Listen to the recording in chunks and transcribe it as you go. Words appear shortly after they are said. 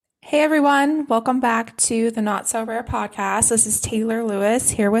Hey everyone, welcome back to the Not So Rare podcast. This is Taylor Lewis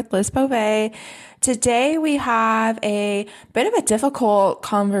here with Liz Beauvais. Today we have a bit of a difficult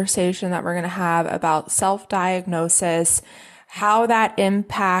conversation that we're going to have about self-diagnosis, how that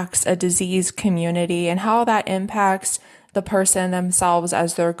impacts a disease community, and how that impacts the person themselves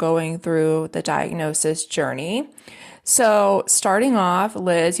as they're going through the diagnosis journey. So starting off,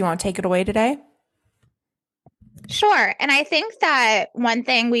 Liz, you want to take it away today? Sure. And I think that one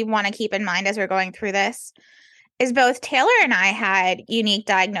thing we want to keep in mind as we're going through this is both Taylor and I had unique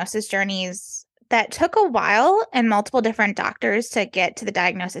diagnosis journeys that took a while and multiple different doctors to get to the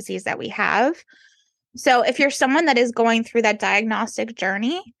diagnoses that we have. So if you're someone that is going through that diagnostic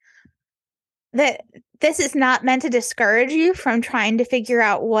journey, that this is not meant to discourage you from trying to figure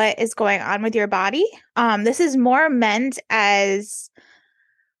out what is going on with your body. This is more meant as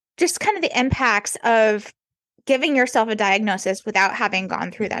just kind of the impacts of giving yourself a diagnosis without having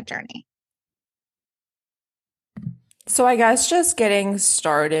gone through that journey. So I guess just getting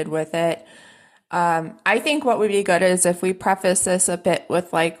started with it. I think what would be good is if we preface this a bit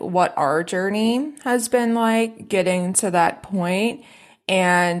with like what our journey has been like getting to that point.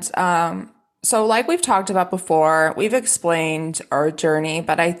 And so like we've talked about before, we've explained our journey,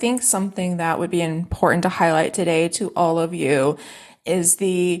 but I think something that would be important to highlight today to all of you is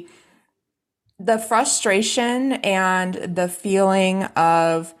the frustration and the feeling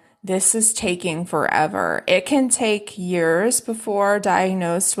of this is taking forever. It can take years before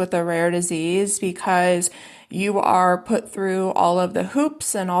diagnosed with a rare disease because you are put through all of the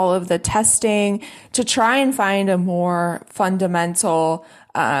hoops and all of the testing to try and find a more fundamental,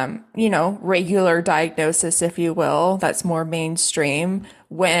 regular diagnosis, if you will, that's more mainstream.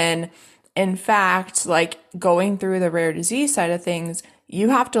 When in fact, like going through the rare disease side of things, you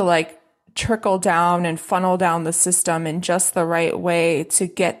have to like trickle down and funnel down the system in just the right way to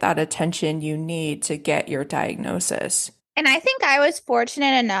get that attention you need to get your diagnosis. And I think I was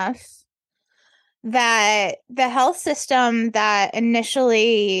fortunate enough that the health system that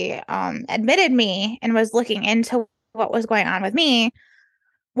initially admitted me and was looking into what was going on with me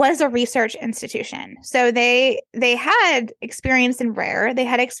was a research institution. So they had experience in rare, they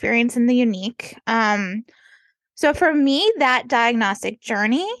had experience in the unique. So for me, that diagnostic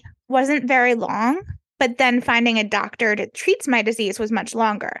journey wasn't very long, but then finding a doctor that treats my disease was much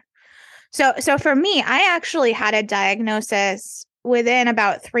longer. So for me, I actually had a diagnosis within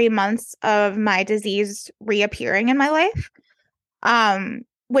about 3 months of my disease reappearing in my life.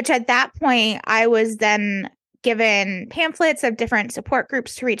 Which at that point I was then given pamphlets of different support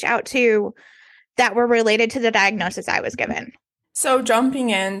groups to reach out to that were related to the diagnosis I was given. So, jumping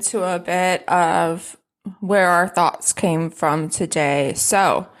into a bit of where our thoughts came from today.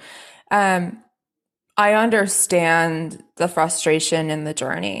 I understand the frustration in the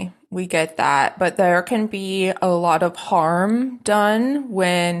journey. We get that, but there can be a lot of harm done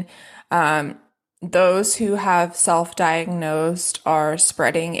when those who have self-diagnosed are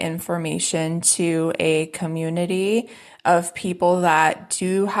spreading information to a community of people that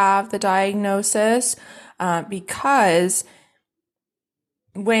do have the diagnosis, because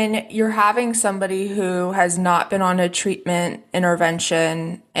when you're having somebody who has not been on a treatment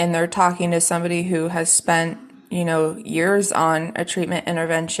intervention and they're talking to somebody who has spent, years on a treatment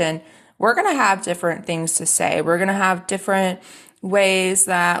intervention, we're going to have different things to say. We're going to have different ways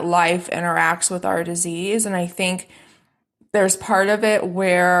that life interacts with our disease. And I think there's part of it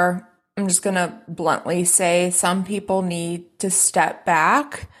where I'm just going to bluntly say some people need to step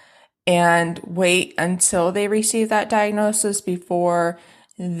back and wait until they receive that diagnosis before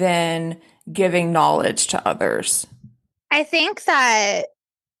then giving knowledge to others. I think that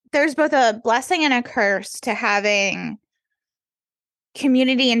there's both a blessing and a curse to having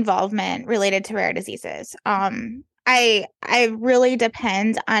community involvement related to rare diseases. I really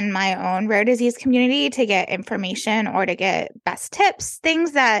depend on my own rare disease community to get information or to get best tips,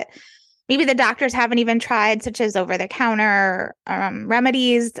 things that maybe the doctors haven't even tried, such as over-the-counter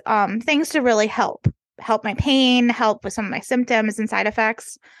remedies, things to really help my pain, help with some of my symptoms and side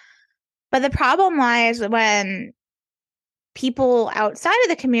effects. But the problem lies when people outside of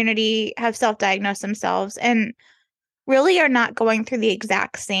the community have self-diagnosed themselves and really are not going through the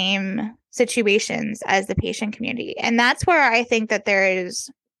exact same situations as the patient community. And that's where I think that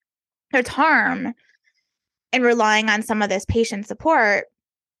there's harm in relying on some of this patient support,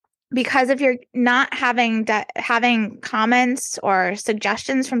 because if you're not having comments or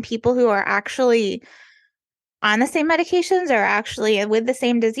suggestions from people who are actually on the same medications or actually with the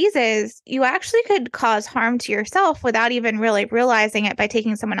same diseases, you actually could cause harm to yourself without even really realizing it by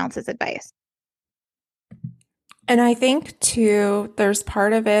taking someone else's advice. And I think too, there's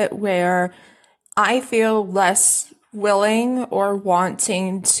part of it where I feel less willing or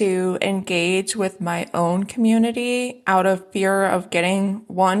wanting to engage with my own community out of fear of getting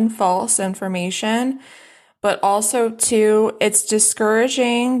one, false information, but also two, it's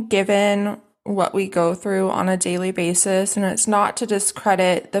discouraging given what we go through on a daily basis. And it's not to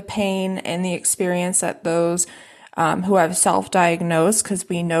discredit the pain and the experience that those who have self-diagnosed, because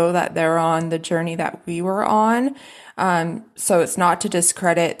we know that they're on the journey that we were on. So it's not to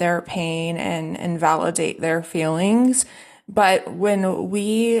discredit their pain and validate their feelings. But when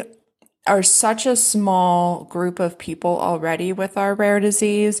we are such a small group of people already with our rare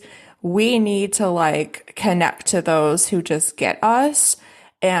disease, we need to like connect to those who just get us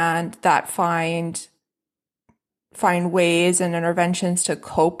and that find ways and interventions to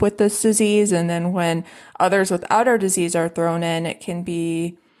cope with this disease. And then when others without our disease are thrown in, it can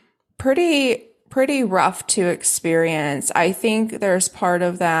be pretty rough to experience. I think there's part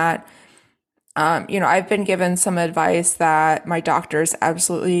of that. I've been given some advice that my doctors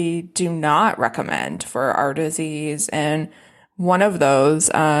absolutely do not recommend for our disease. And one of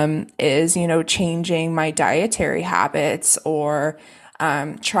those is, changing my dietary habits or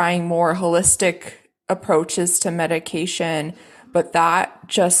trying more holistic approaches to medication, but that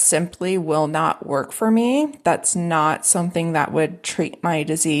just simply will not work for me. That's not something that would treat my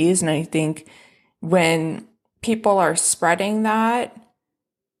disease. And I think when people are spreading that,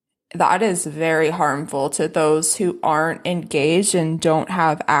 that is very harmful to those who aren't engaged and don't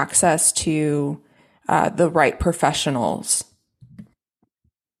have access to the right professionals.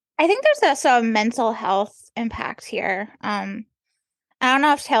 I think there's also a mental health impact here. I don't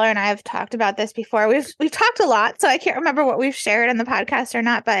know if Taylor and I have talked about this before. We've talked a lot, so I can't remember what we've shared in the podcast or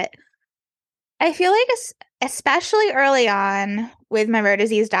not, but I feel like especially early on with my rare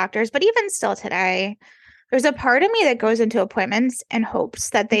disease doctors, but even still today, there's a part of me that goes into appointments and hopes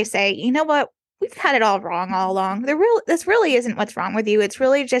that they say, you know what, we've had it all wrong all along. This really isn't what's wrong with you. It's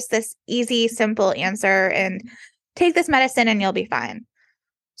really just this easy, simple answer, and take this medicine and you'll be fine.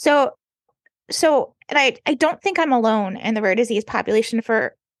 So and I don't think I'm alone in the rare disease population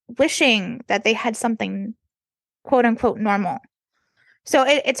for wishing that they had something quote unquote normal. So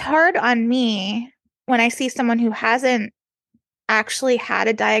it's hard on me when I see someone who hasn't actually had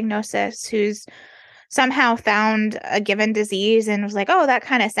a diagnosis, who's somehow found a given disease and was like, oh, that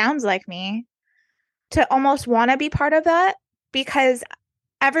kind of sounds like me, to almost want to be part of that, because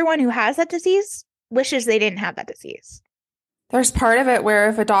everyone who has that disease wishes they didn't have that disease. There's part of it where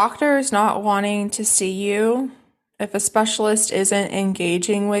if a doctor is not wanting to see you, if a specialist isn't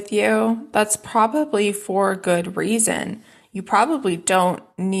engaging with you, that's probably for good reason. You probably don't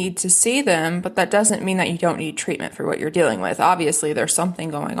need to see them, but that doesn't mean that you don't need treatment for what you're dealing with. Obviously, there's something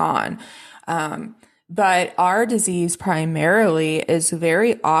going on. But our disease primarily is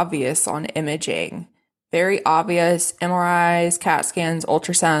very obvious on imaging. Very obvious MRIs, CAT scans,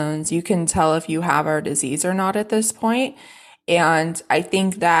 ultrasounds. You can tell if you have our disease or not at this point. And I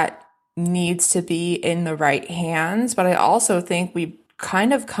think that needs to be in the right hands. But I also think we've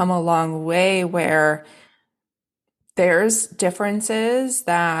kind of come a long way where there's differences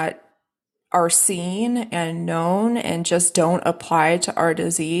that are seen and known and just don't apply to our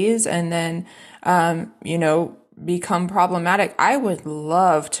disease and then, become problematic. I would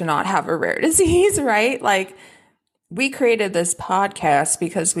love to not have a rare disease, right? Like, we created this podcast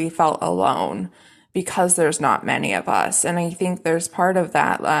because we felt alone, because there's not many of us. And I think there's part of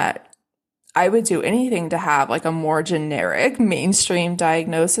that I would do anything to have like a more generic mainstream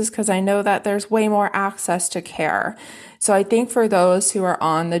diagnosis, because I know that there's way more access to care. So I think for those who are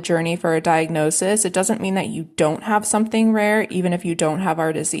on the journey for a diagnosis, it doesn't mean that you don't have something rare, even if you don't have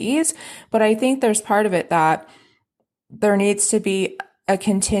our disease. But I think there's part of it that there needs to be a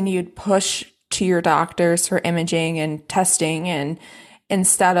continued push to your doctors for imaging and testing, and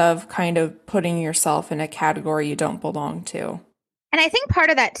instead of kind of putting yourself in a category you don't belong to. And I think part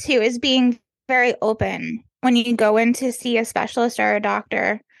of that too is being very open when you go in to see a specialist or a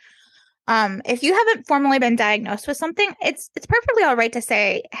doctor. If you haven't formally been diagnosed with something, it's perfectly all right to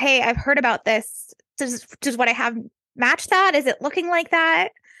say, hey, I've heard about this. Does what I have match that? Is it looking like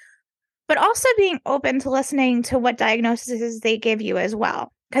that? But also being open to listening to what diagnoses they give you as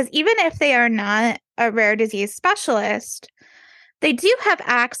well. Because even if they are not a rare disease specialist, they do have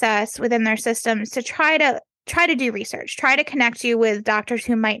access within their systems to try to do research, try to connect you with doctors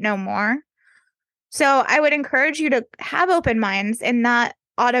who might know more. So I would encourage you to have open minds and not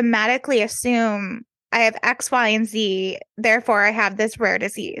automatically assume I have X, Y, and Z, therefore I have this rare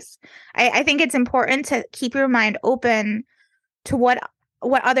disease. I think it's important to keep your mind open to what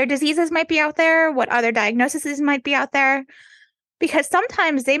what other diseases might be out there, what other diagnoses might be out there, because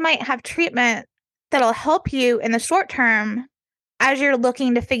sometimes they might have treatment that'll help you in the short term as you're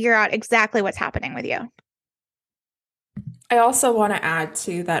looking to figure out exactly what's happening with you. I also want to add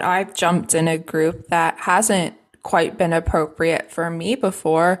to that I've jumped in a group that hasn't quite been appropriate for me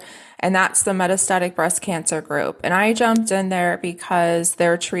before, and that's the metastatic breast cancer group. And I jumped in there because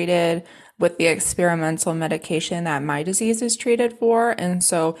they're treated with the experimental medication that my disease is treated for. And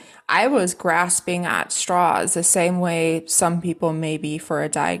so I was grasping at straws the same way some people may be for a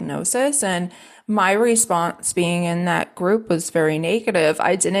diagnosis. And my response being in that group was very negative.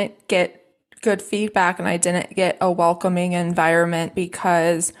 I didn't get good feedback and I didn't get a welcoming environment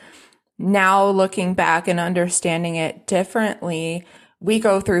because now looking back and understanding it differently, we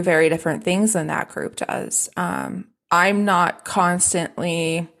go through very different things than that group does. I'm not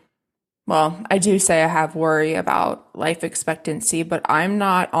constantly, well, I do say I have worry about life expectancy, but I'm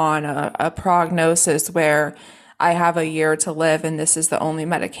not on a prognosis where I have a year to live and this is the only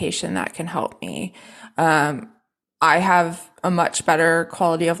medication that can help me. I have a much better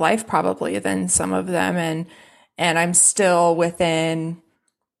quality of life probably than some of them, and I'm still within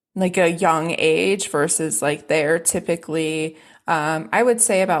like a young age versus like they're typically I would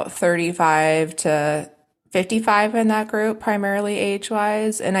say about 35 to 55 in that group, primarily age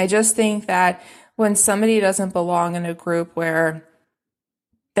wise. And I just think that when somebody doesn't belong in a group where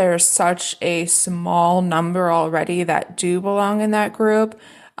there's such a small number already that do belong in that group,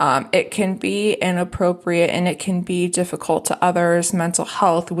 it can be inappropriate and it can be difficult to others' mental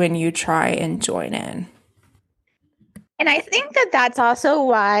health when you try and join in. And I think that that's also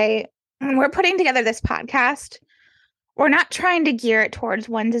why when we're putting together this podcast, we're not trying to gear it towards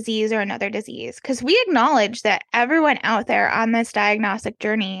one disease or another disease, because we acknowledge that everyone out there on this diagnostic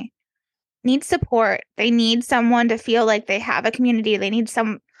journey needs support. They need someone to feel like they have a community. They need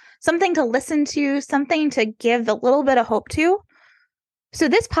something to listen to, something to give a little bit of hope to. So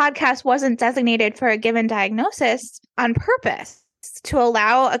this podcast wasn't designated for a given diagnosis on purpose to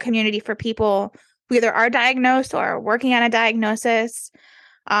allow a community for people who either are diagnosed or are working on a diagnosis.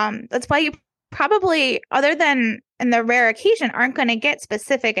 That's why you probably, other than in the rare occasion, aren't going to get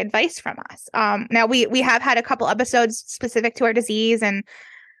specific advice from us. Now, we have had a couple episodes specific to our disease and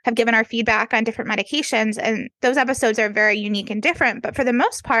have given our feedback on different medications, and those episodes are very unique and different. But for the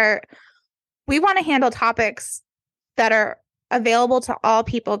most part, we want to handle topics that are available to all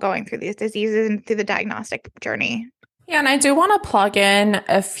people going through these diseases and through the diagnostic journey. Yeah, and I do want to plug in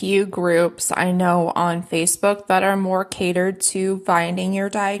a few groups I know on Facebook that are more catered to finding your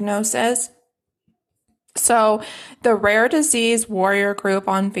diagnosis. So the Rare Disease Warrior group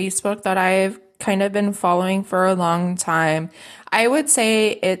on Facebook that I've kind of been following for a long time, I would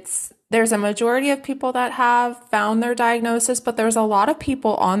say there's a majority of people that have found their diagnosis, but there's a lot of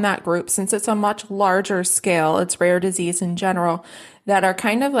people on that group, since it's a much larger scale, it's rare disease in general, that are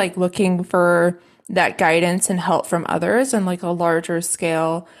kind of like looking for that guidance and help from others in like a larger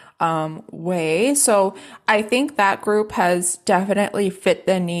scale way. So I think that group has definitely fit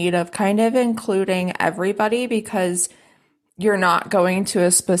the need of kind of including everybody, because you're not going to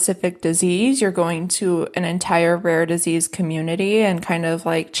a specific disease, you're going to an entire rare disease community and kind of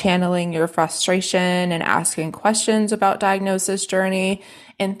like channeling your frustration and asking questions about diagnosis journey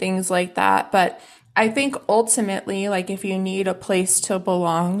and things like that. But I think ultimately, like if you need a place to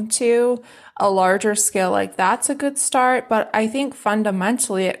belong to, a larger scale like that's a good start. But I think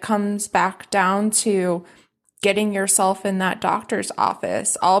fundamentally it comes back down to getting yourself in that doctor's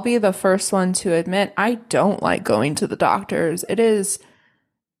office. I'll be the first one to admit I don't like going to the doctors. It is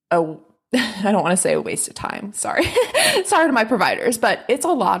I don't want to say a waste of time. Sorry. Sorry to my providers, but it's a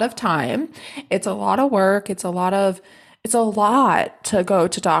lot of time. It's a lot of work. It's a lot to go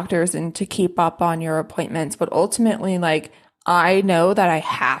to doctors and to keep up on your appointments. But ultimately, like, I know that I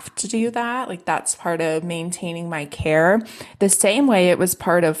have to do that. Like, that's part of maintaining my care. The same way it was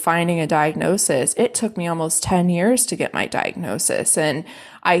part of finding a diagnosis. It took me almost 10 years to get my diagnosis. And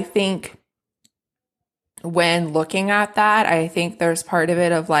I think when looking at that, I think there's part of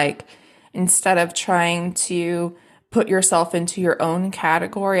it of like, instead of trying to put yourself into your own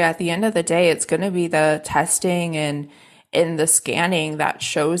category, at the end of the day, it's going to be the testing and in the scanning that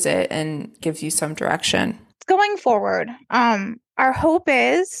shows it and gives you some direction. Going forward, our hope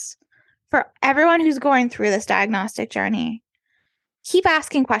is for everyone who's going through this diagnostic journey, keep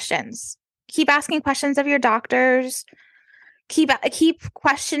asking questions. Keep asking questions of your doctors. Keep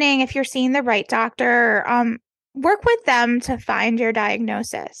questioning if you're seeing the right doctor. Work with them to find your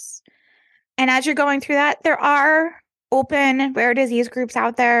diagnosis. And as you're going through that, there are open rare disease groups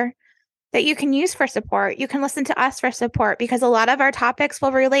out there. that you can use for support. You can listen to us for support because a lot of our topics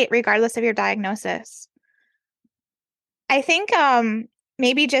will relate regardless of your diagnosis. I think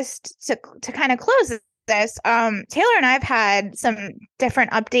maybe just to kind of close this, Taylor and I have had some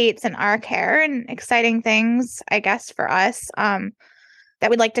different updates in our care and exciting things, I guess, for us that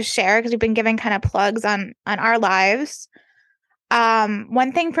we'd like to share because we've been giving kind of plugs on our lives.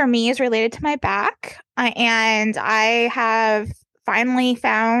 One thing for me is related to my back, and I have finally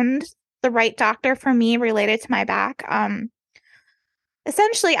found the right doctor for me related to my back.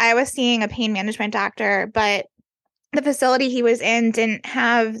 Essentially, I was seeing a pain management doctor, but the facility he was in didn't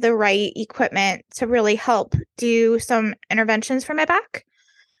have the right equipment to really help do some interventions for my back.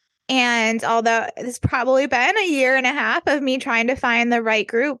 And although it's probably been a year and a half of me trying to find the right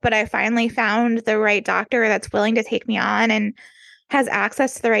group, but I finally found the right doctor that's willing to take me on and has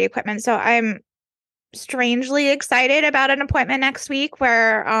access to the right equipment. So I'm strangely excited about an appointment next week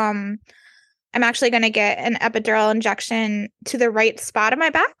where I'm actually going to get an epidural injection to the right spot of my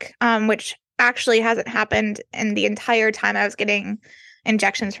back, which actually hasn't happened in the entire time I was getting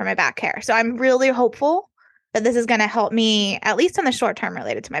injections for my back hair. So I'm really hopeful that this is going to help me, at least in the short term,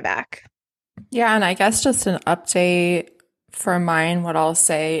 related to my back. Yeah, and I guess just an update for mine, what I'll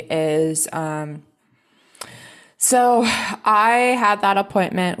say is so I had that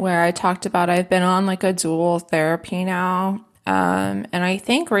appointment where I talked about I've been on like a dual therapy now. And I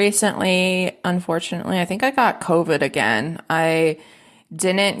think recently, unfortunately, I think I got COVID again. I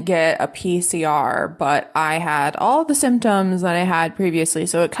didn't get a PCR, but I had all the symptoms that I had previously.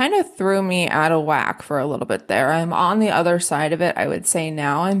 So it kind of threw me out of whack for a little bit there. I'm on the other side of it. I would say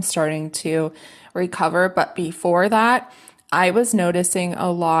now I'm starting to recover. But before that, I was noticing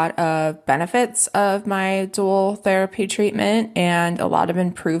a lot of benefits of my dual therapy treatment and a lot of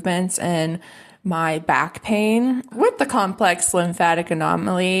improvements in my back pain. With the complex lymphatic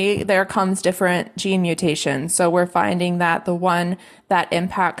anomaly, there comes different gene mutations. So we're finding that the one that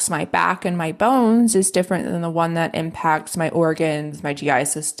impacts my back and my bones is different than the one that impacts my organs, my GI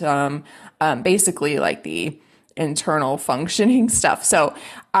system, basically like the internal functioning stuff. So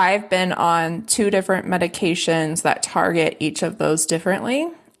I've been on 2 different medications that target each of those differently,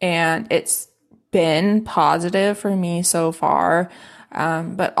 and it's been positive for me so far.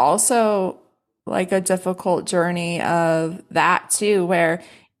 But also like a difficult journey of that too, where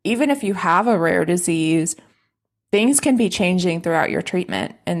even if you have a rare disease, things can be changing throughout your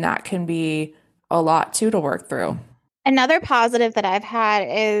treatment, and that can be a lot too to work through. Another positive that I've had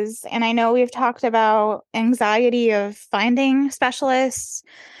is, and I know we've talked about anxiety of finding specialists,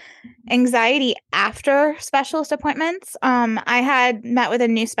 anxiety after specialist appointments. I had met with a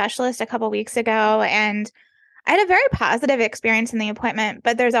new specialist a couple weeks ago, and I had a very positive experience in the appointment,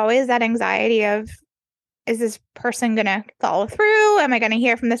 but there's always that anxiety of, is this person going to follow through? Am I going to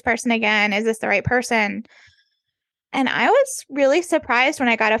hear from this person again? Is this the right person? And I was really surprised when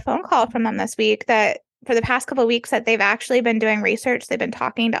I got a phone call from them this week that for the past couple of weeks that they've actually been doing research. They've been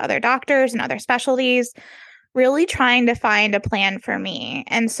talking to other doctors and other specialties, really trying to find a plan for me.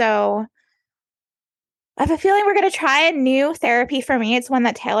 And so I have a feeling we're going to try a new therapy for me. It's one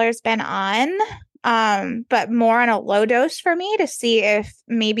that Taylor's been on, but more on a low dose for me to see if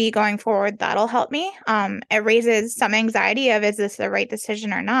maybe going forward that'll help me. It raises some anxiety of, is this the right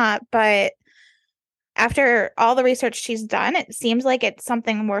decision or not? But after all the research she's done, it seems like it's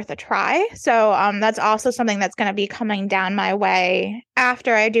something worth a try. So that's also something that's going to be coming down my way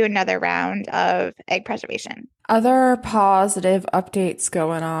after I do another round of egg preservation. Other positive updates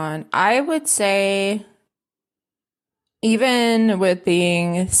going on. I would say, even with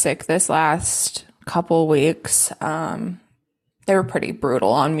being sick this last couple weeks, they were pretty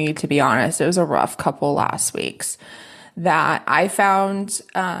brutal on me, to be honest. It was a rough couple last weeks that I found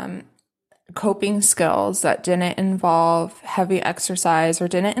coping skills that didn't involve heavy exercise or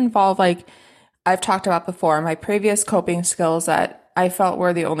didn't involve, like I've talked about before, my previous coping skills that I felt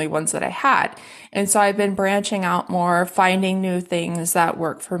were the only ones that I had. And so I've been branching out more, finding new things that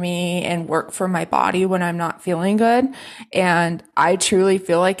work for me and work for my body when I'm not feeling good. And I truly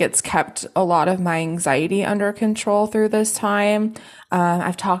feel like it's kept a lot of my anxiety under control through this time.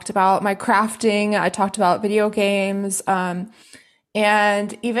 I've talked about my crafting. I talked about video games.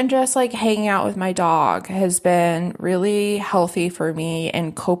 And even just like hanging out with my dog has been really healthy for me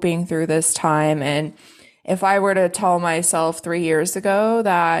and coping through this time. And if I were to tell myself 3 years ago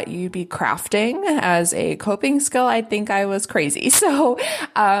that you'd be crafting as a coping skill, I'd think I was crazy. So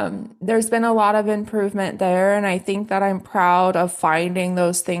there's been a lot of improvement there. And I think that I'm proud of finding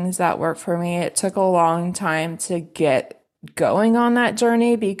those things that work for me. It took a long time to get going on that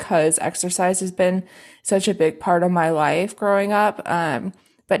journey because exercise has been such a big part of my life growing up.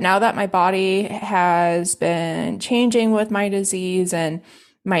 But But now that my body has been changing with my disease and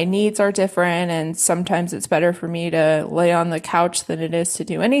my needs are different, and sometimes it's better for me to lay on the couch than it is to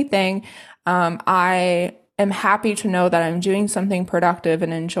do anything, I am happy to know that I'm doing something productive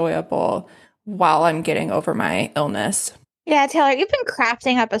and enjoyable while I'm getting over my illness. Yeah, Taylor, you've been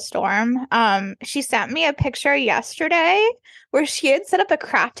crafting up a storm. She sent me a picture yesterday where she had set up a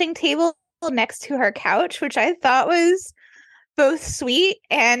crafting table next to her couch, which I thought was both sweet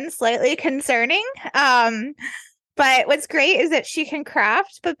and slightly concerning. But what's great is that she can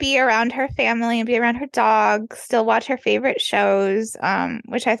craft, but be around her family and be around her dog, still watch her favorite shows,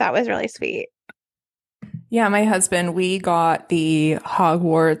 which I thought was really sweet. Yeah, my husband, we got the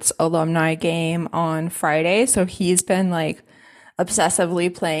Hogwarts alumni game on Friday. So he's been like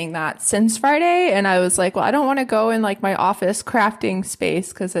obsessively playing that since Friday. And I was like, well, I don't want to go in like my office crafting space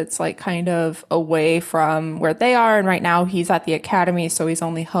because it's like kind of away from where they are. And right now he's at the academy, so he's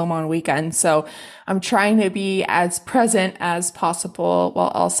only home on weekends. So I'm trying to be as present as possible while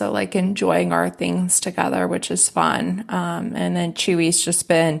also like enjoying our things together, which is fun. And then Chewy's just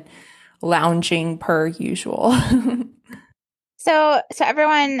been lounging per usual. So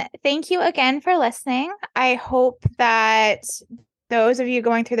everyone, thank you again for listening. I hope that those of you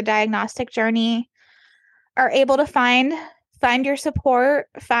going through the diagnostic journey are able to find your support,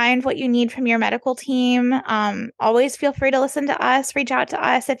 find what you need from your medical team. Always feel free to listen to us, reach out to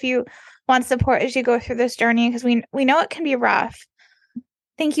us if you want support as you go through this journey, because we know it can be rough.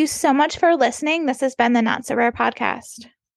 Thank you so much for listening. This has been the Not So Rare podcast.